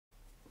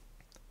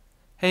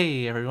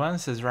Hey everyone,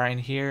 this is Ryan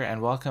here, and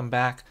welcome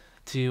back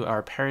to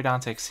our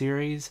Periodontics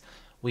series.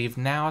 We've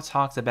now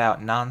talked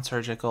about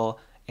non-surgical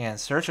and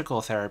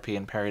surgical therapy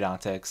in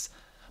periodontics,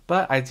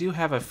 but I do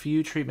have a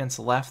few treatments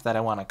left that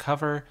I want to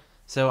cover,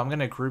 so I'm going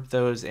to group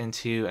those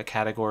into a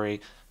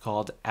category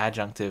called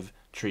adjunctive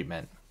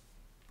treatment.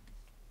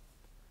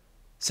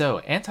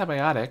 So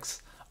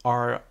antibiotics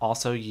are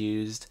also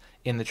used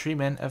in the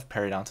treatment of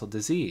periodontal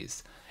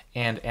disease,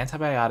 and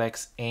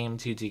antibiotics aim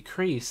to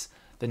decrease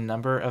the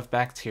number of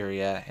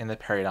bacteria in the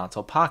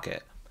periodontal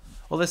pocket.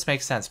 Well, this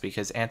makes sense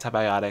because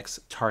antibiotics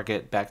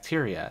target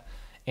bacteria,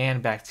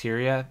 and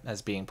bacteria,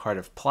 as being part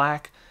of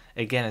plaque,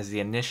 again is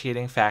the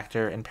initiating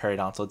factor in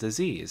periodontal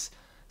disease.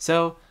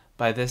 So,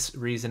 by this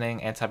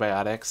reasoning,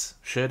 antibiotics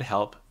should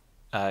help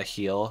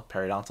heal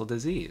periodontal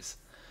disease.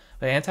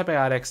 But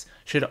antibiotics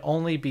should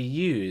only be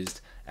used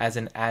as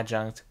an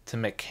adjunct to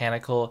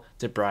mechanical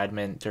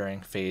debridement during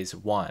phase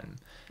 1.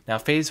 Now,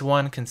 phase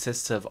 1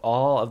 consists of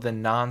all of the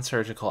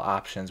non-surgical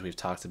options we've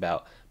talked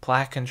about: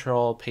 plaque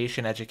control,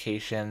 patient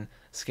education,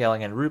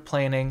 scaling and root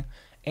planing,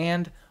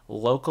 and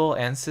local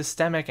and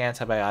systemic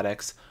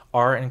antibiotics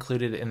are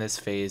included in this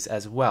phase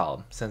as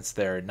well, since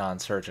they're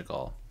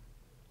non-surgical.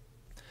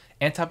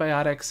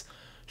 Antibiotics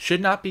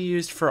should not be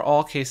used for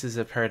all cases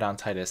of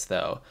periodontitis,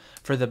 though.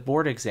 For the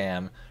board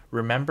exam,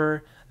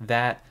 remember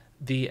that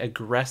the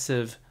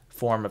aggressive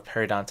form of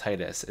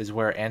periodontitis is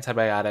where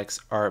antibiotics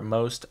are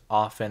most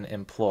often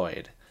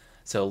employed.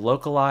 So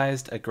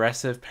localized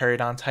aggressive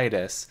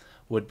periodontitis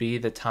would be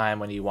the time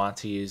when you want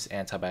to use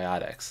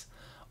antibiotics.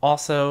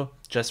 Also,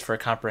 just for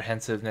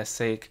comprehensiveness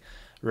sake,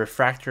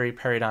 refractory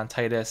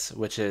periodontitis,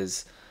 which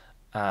is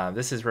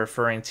this is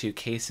referring to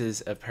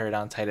cases of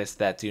periodontitis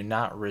that do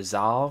not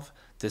resolve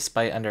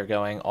despite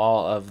undergoing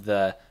all of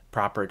the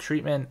proper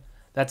treatment.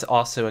 That's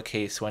also a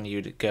case when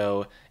you'd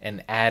go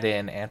and add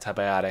in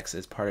antibiotics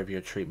as part of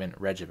your treatment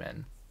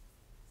regimen.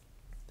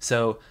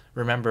 So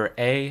remember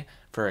A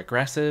for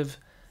aggressive,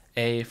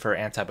 A for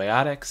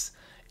antibiotics,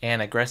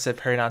 and aggressive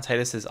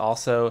periodontitis is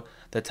also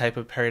the type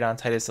of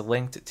periodontitis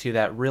linked to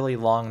that really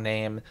long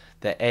name,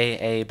 the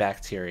AA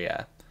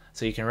bacteria.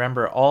 So you can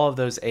remember all of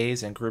those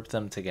A's and group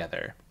them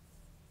together.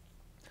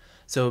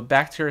 So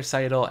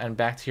bactericidal and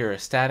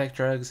bacteriostatic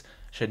drugs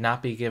should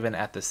not be given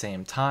at the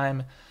same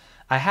time.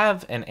 I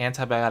have an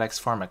antibiotics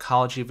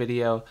pharmacology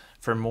video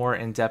for more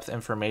in-depth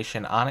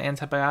information on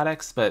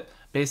antibiotics, but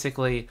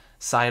basically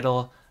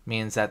cidal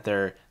means that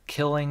they're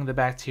killing the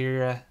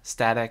bacteria,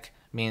 static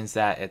means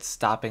that it's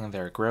stopping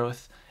their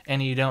growth,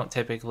 and you don't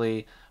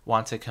typically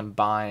want to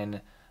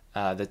combine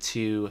the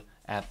two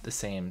at the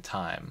same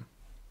time.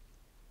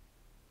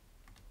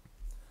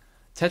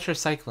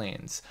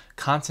 Tetracyclines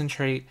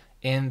concentrate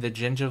in the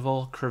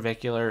gingival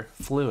crevicular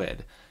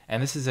fluid,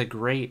 and this is a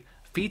great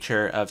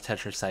feature of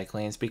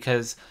tetracyclines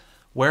because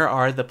where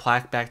are the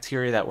plaque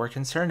bacteria that we're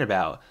concerned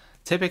about?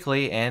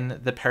 Typically in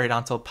the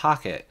periodontal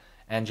pocket,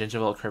 and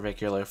gingival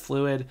crevicular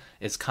fluid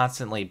is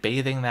constantly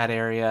bathing that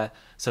area.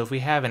 So if we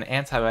have an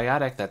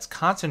antibiotic that's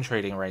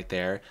concentrating right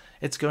there,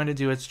 it's going to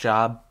do its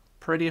job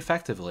pretty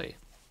effectively.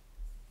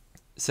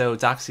 So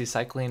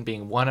doxycycline,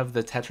 being one of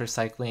the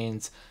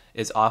tetracyclines,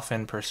 is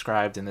often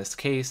prescribed in this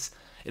case.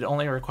 It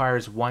only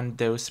requires 1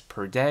 dose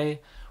per day,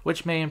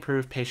 which may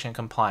improve patient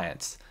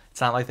compliance. It's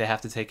not like they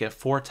have to take it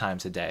 4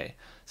 times a day,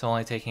 so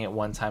only taking it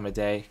 1 time a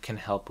day can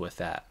help with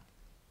that.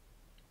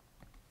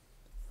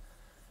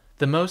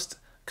 The most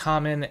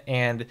common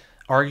and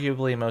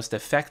arguably most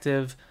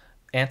effective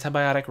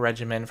antibiotic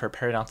regimen for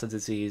periodontal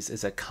disease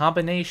is a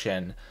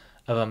combination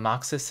of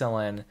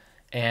amoxicillin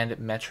and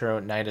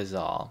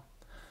metronidazole.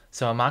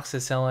 So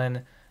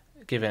amoxicillin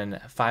given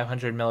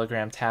 500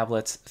 milligram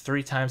tablets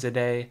 3 times a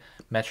day,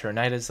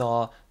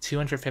 metronidazole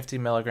 250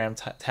 milligram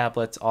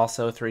tablets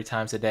also 3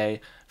 times a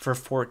day for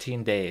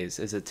 14 days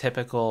is a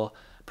typical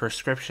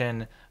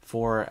prescription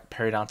for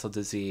periodontal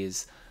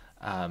disease,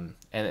 and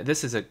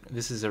this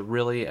is a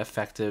really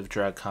effective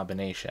drug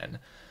combination.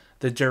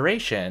 The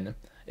duration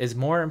is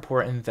more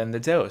important than the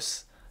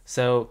dose.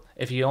 So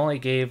if you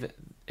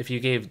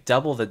gave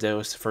double the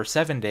dose for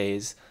 7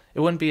 days, it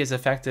wouldn't be as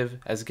effective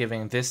as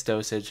giving this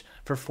dosage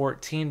for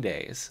 14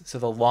 days. So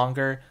the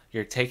longer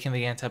you're taking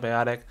the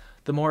antibiotic,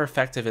 the more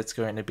effective it's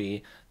going to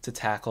be to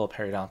tackle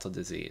periodontal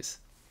disease.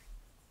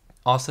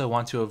 Also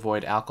want to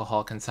avoid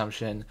alcohol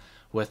consumption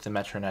with the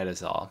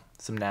metronidazole.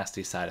 Some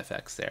nasty side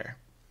effects there.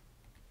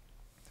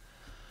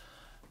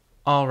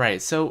 All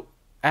right, so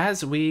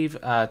as we've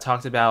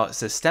talked about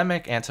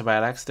systemic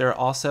antibiotics, there are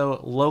also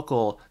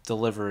local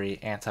delivery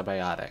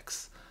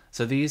antibiotics.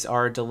 So these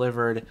are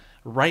delivered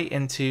right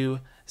into,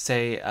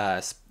 say,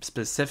 a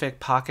specific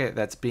pocket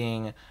that's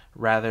being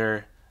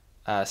rather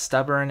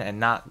stubborn and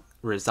not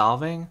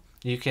resolving.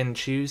 You can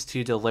choose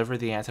to deliver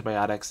the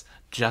antibiotics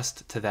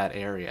just to that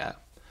area.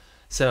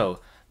 So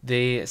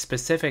the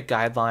specific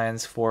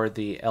guidelines for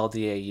the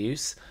LDA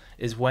use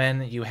is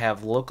when you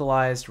have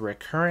localized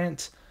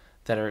recurrent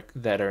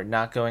that are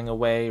not going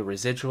away,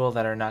 residual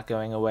that are not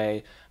going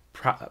away,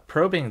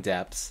 probing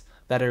depths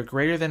that are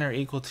greater than or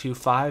equal to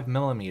 5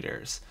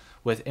 millimeters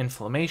with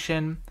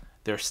inflammation,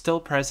 they're still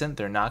present,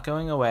 they're not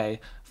going away,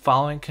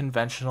 following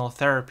conventional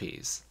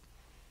therapies.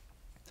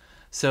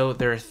 So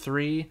there are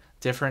 3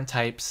 different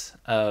types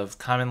of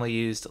commonly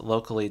used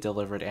locally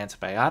delivered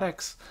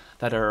antibiotics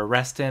that are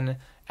Arrestin,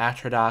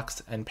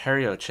 Atrodox, and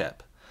Periochip.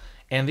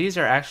 And these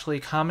are actually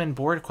common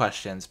board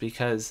questions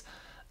because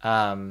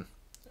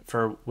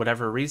for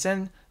whatever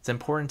reason, it's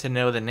important to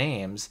know the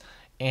names,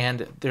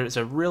 and there's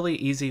a really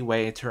easy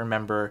way to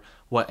remember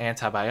what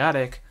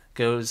antibiotic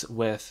goes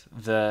with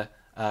the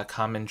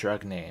common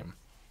drug name.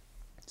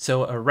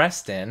 So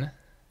Arrestin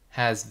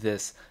has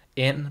this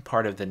in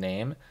part of the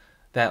name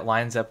that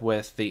lines up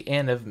with the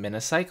in of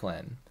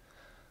minocycline.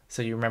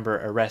 So you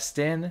remember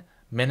Arrestin,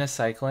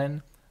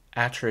 minocycline,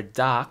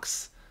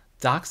 Atrodox,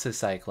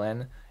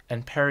 doxycycline,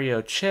 and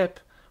Periochip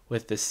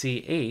with the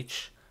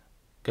CH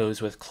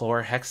goes with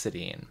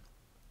chlorhexidine.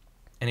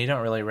 And you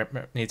don't really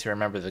need to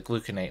remember the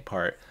gluconate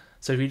part.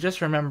 So if you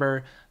just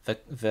remember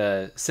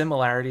the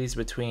similarities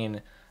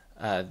between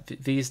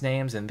these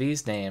names and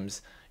these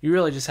names, you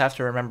really just have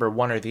to remember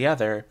one or the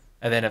other.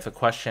 And then if a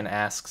question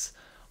asks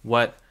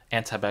what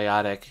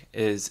antibiotic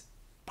is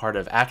part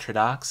of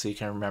Atrodox, so you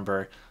can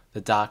remember the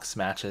dox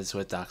matches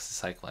with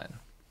doxycycline.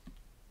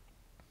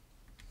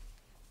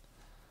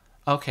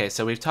 Okay,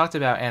 so we've talked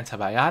about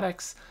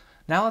antibiotics.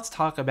 Now let's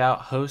talk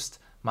about host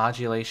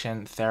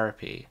modulation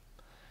therapy.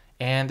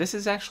 And this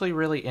is actually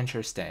really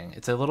interesting.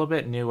 It's a little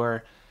bit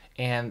newer,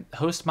 and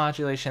host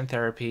modulation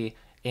therapy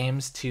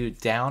aims to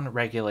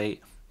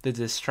down-regulate the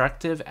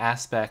destructive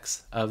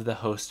aspects of the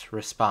host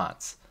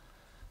response.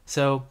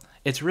 So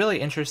it's really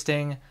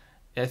interesting.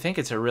 I think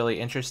it's a really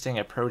interesting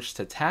approach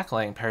to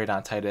tackling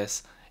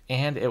periodontitis,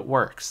 and it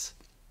works.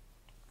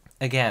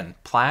 Again,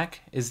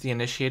 plaque is the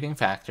initiating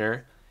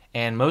factor,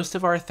 and most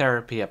of our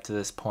therapy up to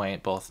this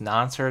point, both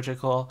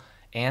non-surgical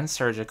and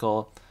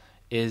surgical,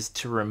 is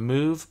to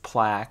remove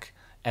plaque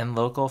and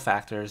local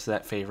factors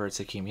that favor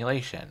its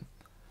accumulation.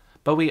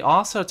 But we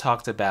also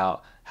talked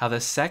about how the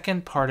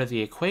second part of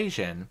the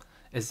equation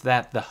is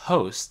that the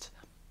host,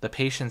 the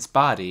patient's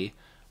body,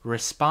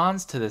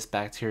 responds to this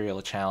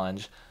bacterial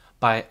challenge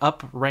by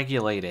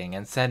upregulating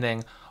and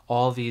sending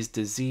all these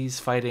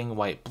disease-fighting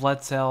white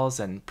blood cells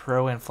and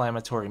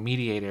pro-inflammatory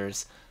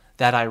mediators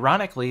that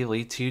ironically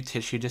lead to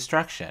tissue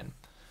destruction.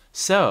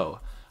 So,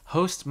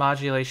 host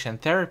modulation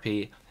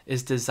therapy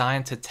is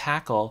designed to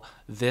tackle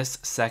this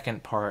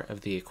second part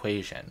of the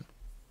equation.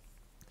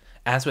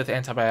 As with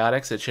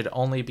antibiotics, it should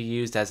only be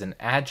used as an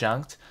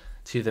adjunct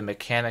to the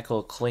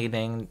mechanical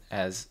cleaning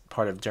as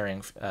part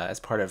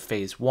of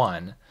phase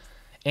 1.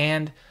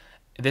 And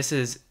this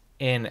is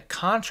in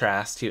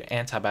contrast to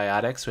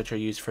antibiotics, which are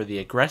used for the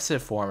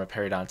aggressive form of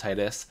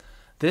periodontitis.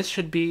 This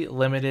should be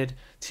limited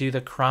to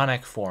the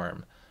chronic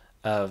form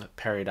of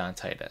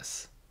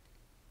periodontitis.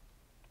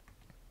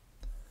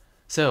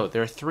 So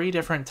there are 3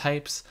 different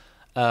types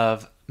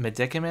of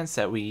medicaments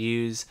that we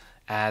use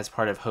as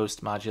part of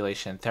host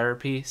modulation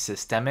therapy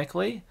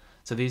systemically.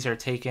 So these are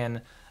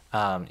taken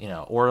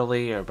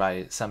orally or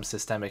by some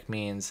systemic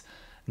means.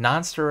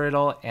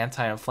 Nonsteroidal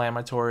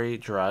anti-inflammatory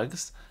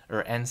drugs,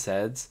 or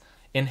NSAIDs,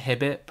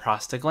 inhibit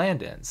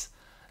prostaglandins.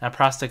 Now,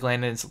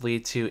 prostaglandins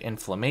lead to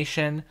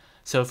inflammation,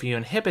 so if you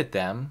inhibit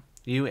them,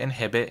 you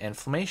inhibit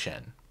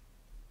inflammation.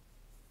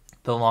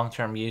 The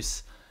long-term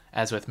use,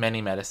 as with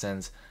many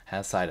medicines,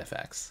 has side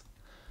effects.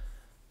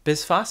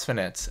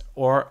 Bisphosphonates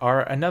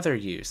are another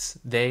use.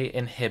 They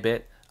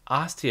inhibit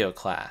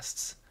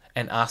osteoclasts,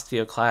 and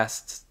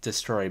osteoclasts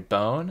destroy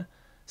bone,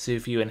 so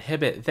if you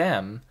inhibit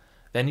them,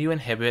 then you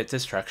inhibit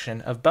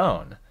destruction of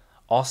bone.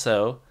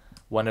 Also,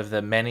 one of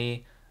the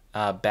many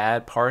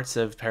bad parts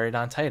of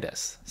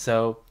periodontitis.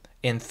 So,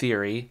 in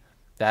theory,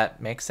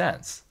 that makes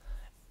sense.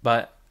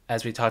 But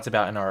as we talked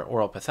about in our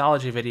oral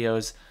pathology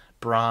videos,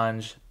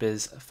 bronze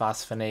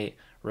bisphosphonate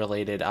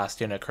related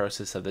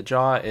osteonecrosis of the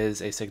jaw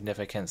is a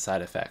significant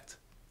side effect.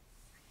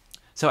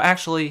 So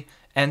actually,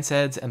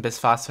 NSAIDs and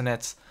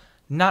bisphosphonates,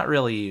 not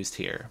really used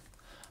here.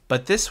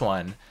 But this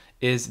one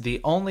is the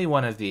only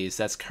one of these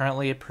that's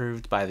currently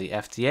approved by the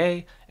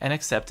FDA and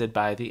accepted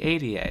by the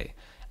ADA,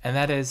 and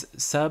that is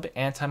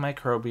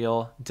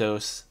sub-antimicrobial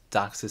dose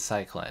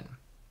doxycycline.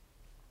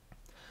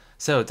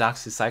 So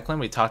doxycycline,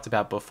 we talked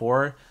about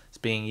before, is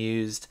being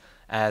used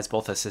as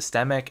both a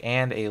systemic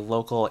and a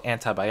local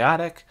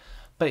antibiotic,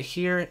 but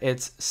here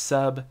it's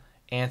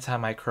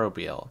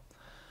sub-antimicrobial,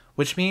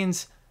 which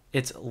means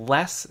it's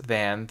less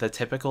than the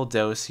typical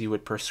dose you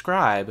would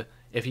prescribe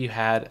if you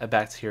had a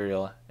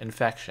bacterial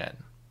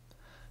infection.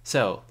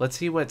 So let's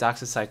see what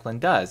doxycycline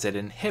does. It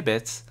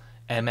inhibits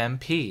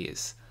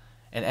MMPs,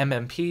 and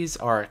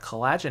MMPs are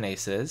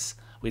collagenases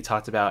we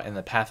talked about in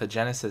the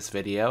pathogenesis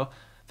video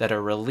that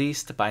are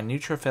released by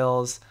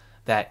neutrophils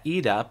that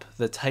eat up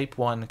the type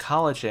 1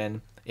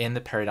 collagen in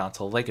the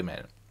periodontal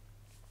ligament.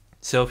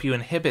 So if you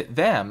inhibit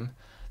them,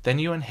 then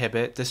you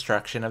inhibit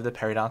destruction of the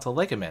periodontal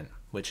ligament,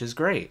 which is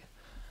great.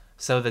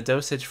 So the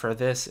dosage for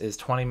this is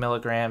 20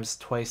 milligrams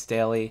twice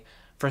daily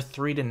for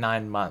 3 to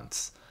 9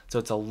 months. So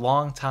it's a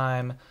long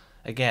time.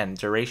 Again,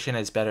 duration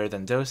is better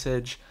than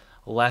dosage,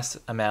 less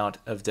amount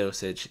of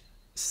dosage,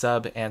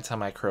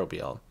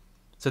 sub-antimicrobial.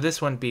 So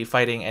this wouldn't be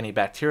fighting any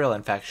bacterial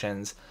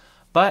infections,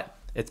 but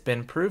it's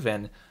been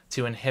proven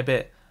to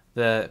inhibit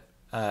the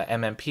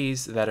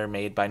MMPs that are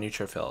made by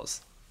neutrophils.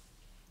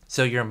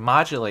 So you're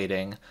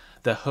modulating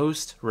the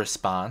host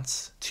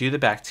response to the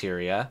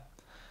bacteria,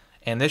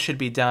 and this should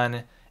be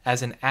done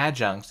as an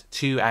adjunct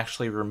to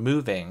actually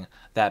removing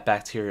that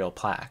bacterial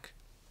plaque.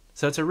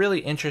 So it's a really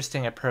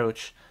interesting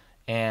approach,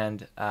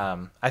 and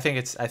I think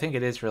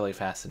it is really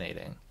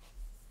fascinating.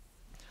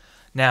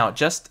 Now,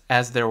 just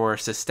as there were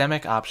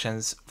systemic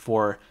options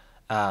for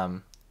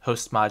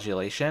host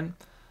modulation,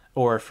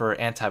 or for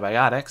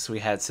antibiotics, we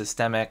had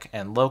systemic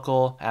and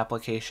local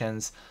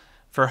applications.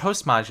 For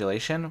host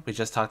modulation, we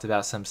just talked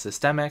about some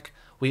systemic.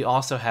 We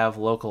also have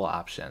local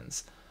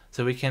options.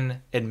 So we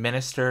can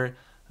administer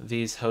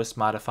these host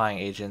modifying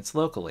agents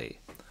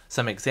locally.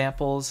 Some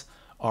examples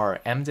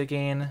are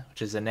INBDE,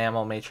 which is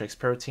enamel matrix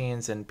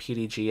proteins, and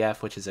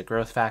PDGF, which is a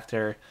growth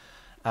factor.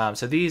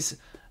 So these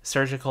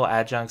surgical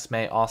adjuncts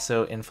may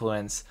also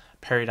influence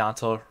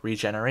periodontal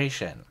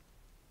regeneration.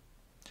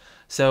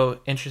 So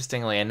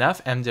interestingly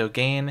enough,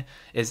 INBDE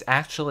is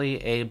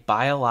actually a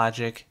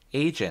biologic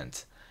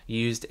agent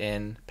used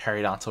in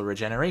periodontal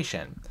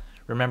regeneration.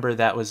 Remember,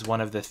 that was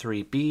one of the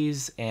 3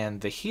 B's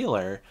and the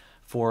healer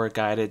for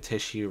guided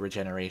tissue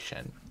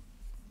regeneration.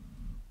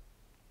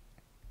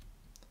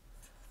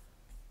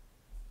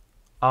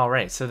 All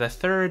right, so the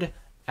third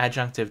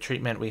adjunctive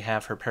treatment we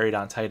have for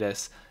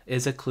periodontitis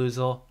is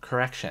occlusal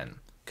correction,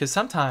 because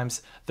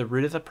sometimes the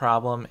root of the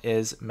problem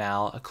is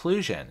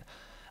malocclusion.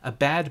 A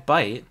bad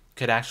bite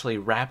could actually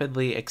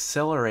rapidly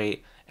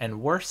accelerate and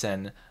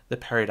worsen the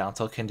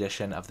periodontal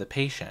condition of the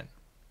patient.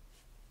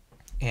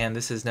 And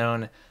this is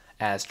known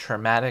as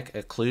traumatic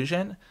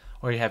occlusion,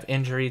 where you have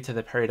injury to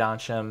the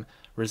periodontium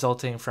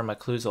resulting from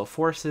occlusal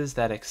forces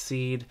that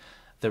exceed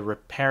the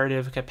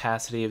reparative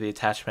capacity of the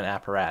attachment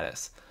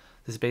apparatus.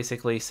 This is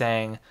basically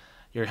saying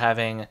you're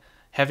having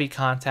heavy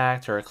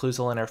contact or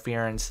occlusal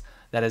interference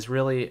that is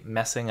really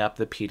messing up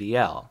the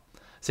PDL.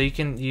 So you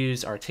can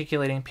use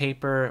articulating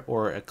paper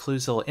or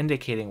occlusal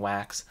indicating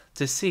wax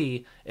to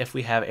see if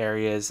we have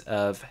areas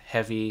of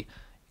heavy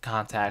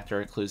contact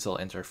or occlusal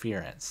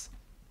interference.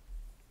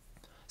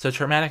 So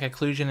traumatic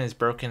occlusion is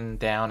broken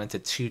down into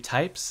 2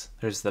 types.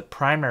 There's the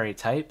primary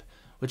type,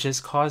 which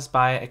is caused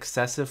by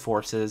excessive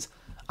forces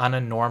on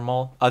a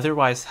normal,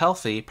 otherwise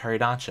healthy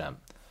periodontium,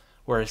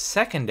 whereas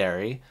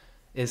secondary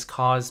is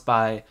caused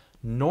by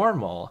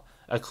normal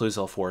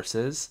occlusal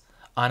forces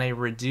on a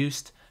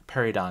reduced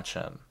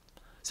periodontium.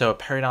 So a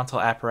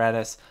periodontal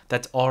apparatus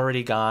that's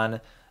already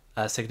gone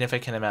a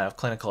significant amount of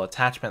clinical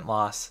attachment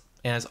loss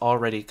and is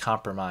already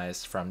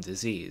compromised from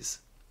disease.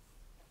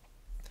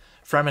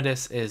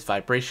 Fremitus is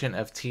vibration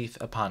of teeth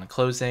upon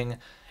closing.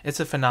 It's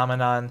a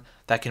phenomenon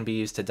that can be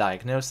used to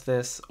diagnose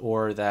this,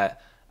 or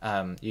that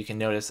you can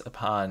notice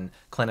upon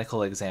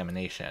clinical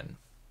examination.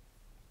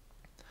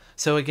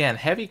 So again,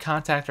 heavy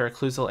contact or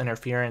occlusal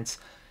interference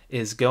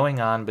is going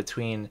on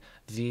between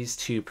these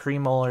 2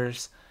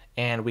 premolars,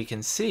 and we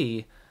can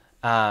see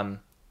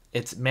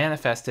it's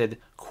manifested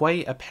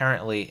quite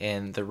apparently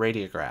in the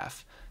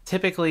radiograph.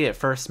 Typically, it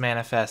first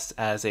manifests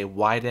as a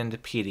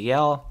widened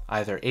PDL,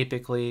 either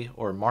apically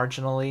or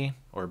marginally,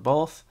 or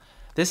both.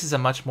 This is a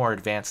much more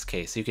advanced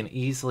case. You can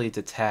easily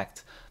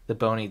detect the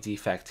bony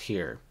defect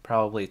here,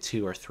 probably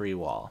 2 or 3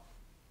 wall.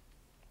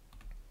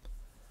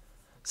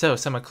 So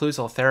some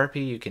occlusal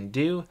therapy you can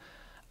do.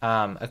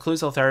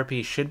 Occlusal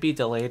therapy should be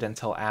delayed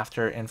until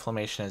after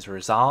inflammation is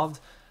resolved.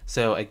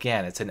 So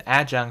again, it's an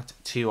adjunct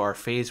to our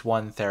phase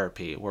 1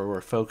 therapy where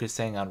we're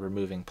focusing on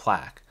removing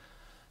plaque.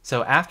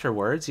 So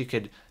afterwards, you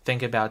could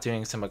think about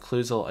doing some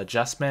occlusal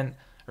adjustment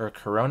or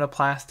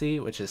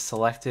coronoplasty, which is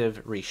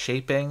selective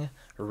reshaping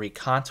or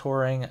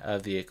recontouring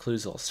of the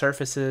occlusal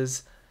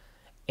surfaces,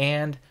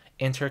 and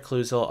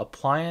interocclusal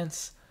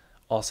appliance,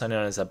 also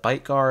known as a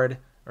bite guard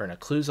or an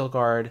occlusal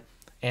guard,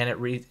 and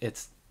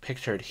it's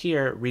pictured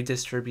here,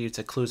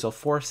 redistributes occlusal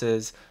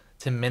forces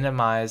to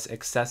minimize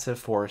excessive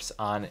force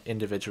on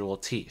individual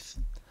teeth.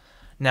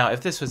 Now, if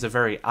this was a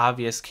very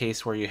obvious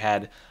case where you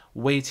had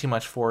way too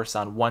much force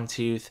on one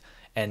tooth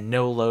and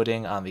no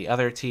loading on the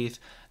other teeth,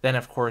 then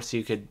of course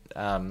you could,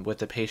 with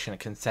the patient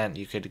consent,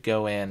 you could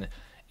go in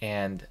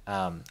and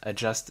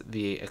adjust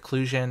the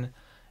occlusion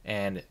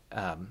and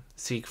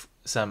seek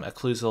some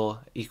occlusal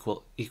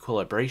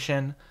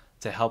equilibration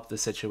to help the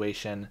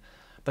situation.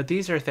 But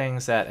these are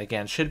things that,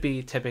 again, should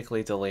be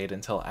typically delayed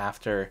until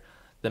after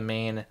the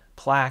main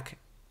plaque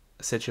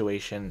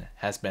situation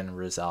has been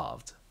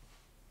resolved.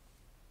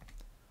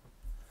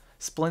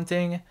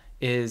 Splinting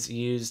is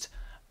used,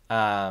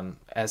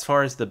 as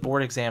far as the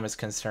board exam is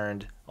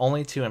concerned,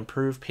 only to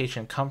improve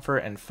patient comfort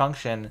and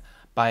function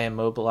by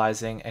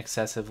immobilizing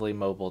excessively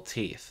mobile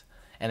teeth.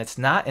 And it's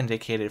not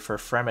indicated for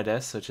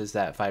fremitus, which is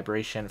that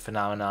vibration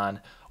phenomenon,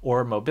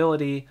 or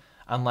mobility,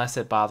 unless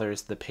it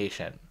bothers the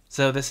patient.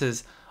 So this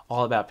is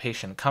all about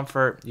patient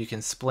comfort. You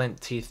can splint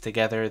teeth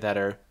together that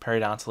are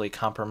periodontally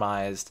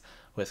compromised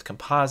with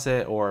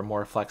composite or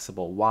more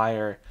flexible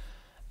wire.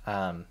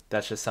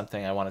 That's just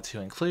something I wanted to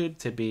include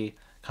to be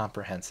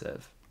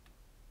comprehensive.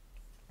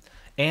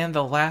 And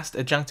the last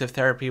adjunctive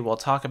therapy we'll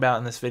talk about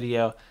in this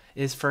video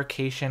is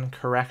furcation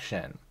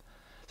correction.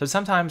 So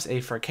sometimes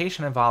a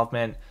furcation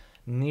involvement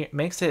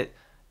makes it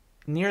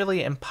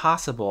nearly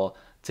impossible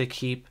to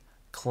keep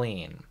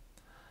clean.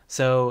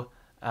 So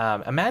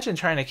imagine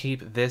trying to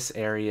keep this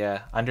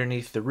area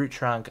underneath the root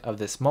trunk of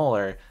this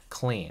molar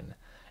clean.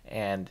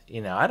 And,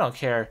 I don't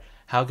care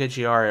how good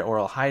you are at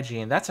oral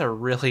hygiene, that's a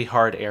really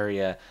hard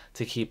area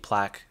to keep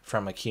plaque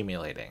from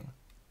accumulating.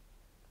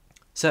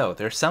 So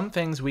there's some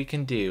things we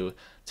can do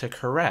to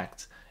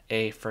correct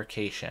a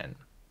furcation.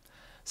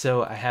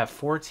 So I have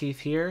 4 teeth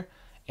here,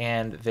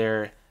 and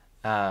they're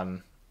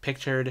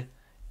pictured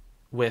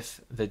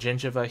with the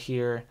gingiva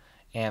here,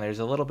 and there's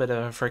a little bit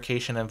of a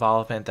furcation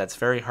involvement that's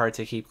very hard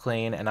to keep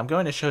clean, and I'm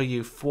going to show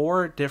you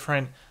 4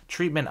 different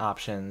treatment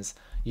options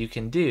you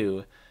can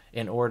do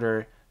in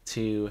order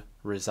to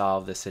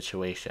resolve the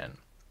situation.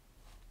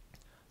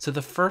 So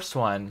the first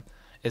one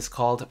is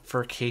called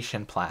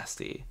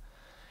furcationplasty,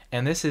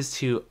 and this is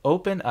to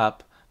open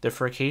up the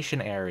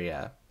furcation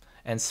area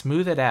and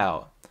smooth it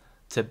out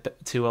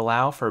to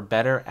allow for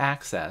better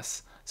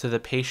access so the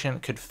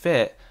patient could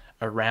fit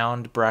a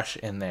round brush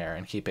in there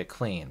and keep it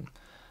clean.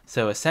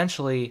 So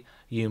essentially,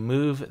 you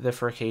move the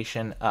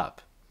furcation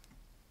up.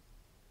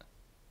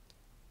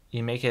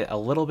 You make it a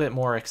little bit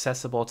more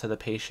accessible to the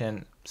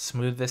patient,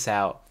 smooth this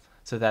out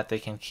so that they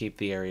can keep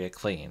the area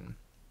clean.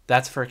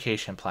 That's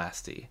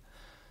furcationplasty.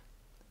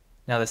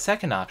 Now the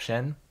second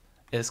option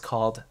is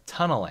called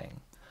tunneling.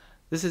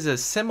 This is a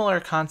similar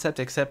concept,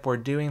 except we're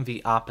doing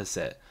the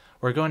opposite.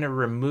 We're going to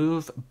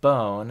remove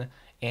bone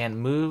and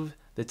move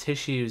the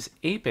tissues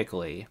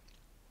apically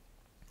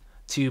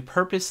to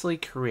purposely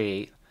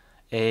create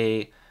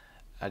a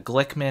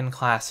Glickman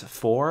class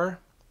 4,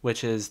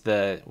 which is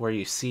where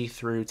you see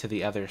through to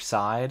the other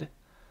side,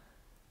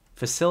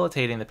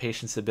 facilitating the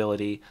patient's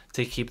ability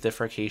to keep the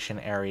furcation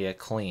area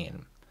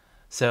clean.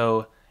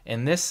 So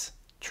in this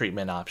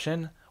treatment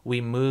option,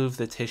 we move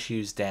the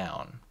tissues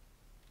down.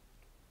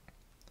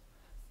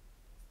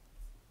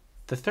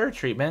 The third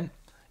treatment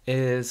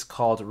is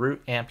called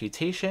root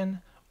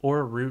amputation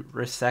or root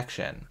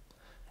resection.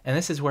 And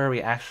this is where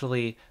we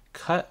actually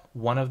cut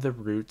one of the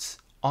roots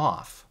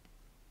off.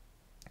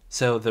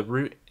 So the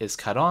root is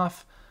cut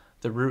off,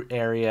 the root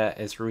area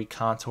is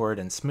recontoured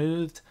and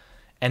smoothed,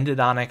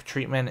 endodontic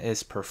treatment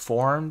is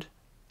performed,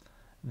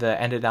 the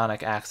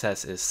endodontic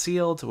access is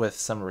sealed with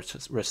some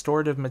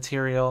restorative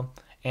material,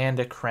 and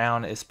a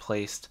crown is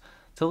placed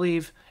to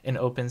leave an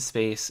open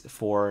space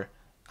for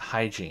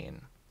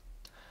hygiene.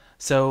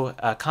 So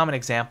a common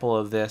example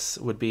of this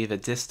would be the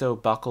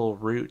distobuccal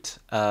root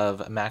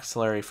of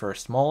maxillary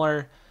first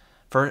molar.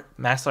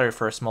 Maxillary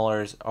first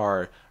molars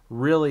are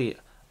really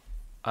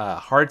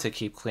hard to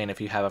keep clean if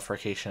you have a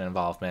furcation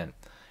involvement.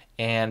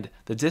 And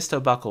the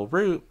distobuccal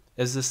root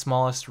is the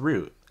smallest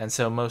root, and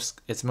so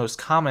it's most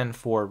common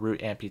for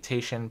root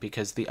amputation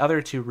because the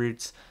other 2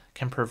 roots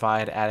can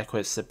provide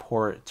adequate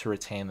support to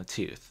retain the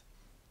tooth.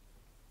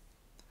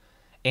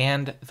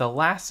 And the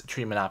last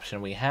treatment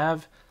option we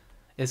have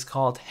is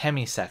called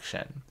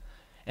hemisection,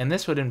 and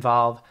this would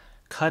involve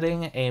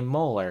cutting a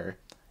molar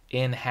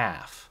in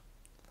half.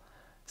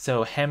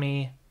 So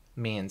hemi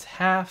means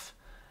half,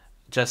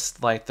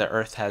 just like the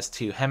earth has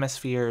 2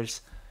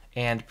 hemispheres,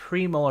 and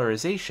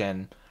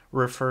premolarization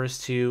refers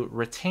to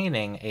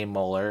retaining a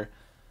molar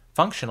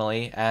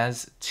functionally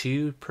as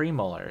 2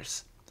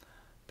 premolars.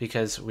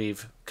 Because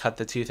we've cut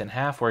the tooth in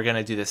half, we're going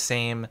to do the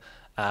same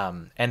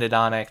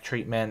endodontic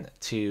treatment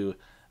to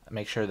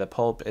make sure the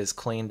pulp is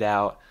cleaned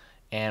out,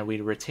 and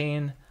we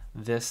retain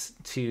this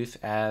tooth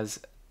as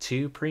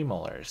 2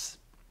 premolars.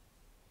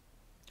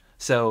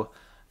 So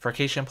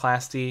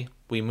furcationplasty,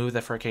 we move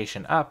the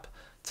furcation up.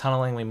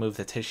 Tunneling, we move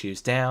the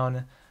tissues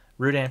down.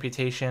 Root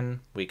amputation,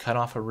 we cut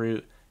off a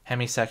root.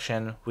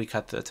 Hemisection, we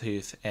cut the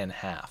tooth in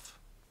half.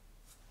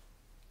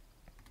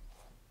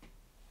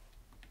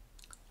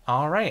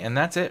 Alright, and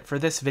that's it for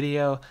this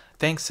video.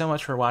 Thanks so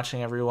much for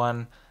watching,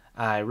 everyone.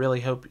 I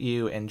really hope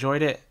you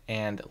enjoyed it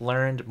and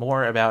learned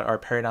more about our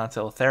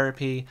periodontal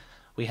therapy.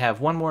 We have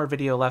one more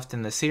video left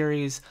in the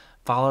series,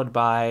 followed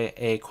by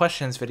a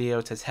questions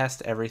video to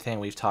test everything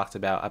we've talked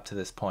about up to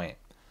this point.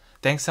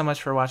 Thanks so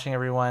much for watching,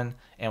 everyone,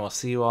 and we'll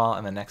see you all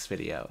in the next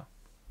video.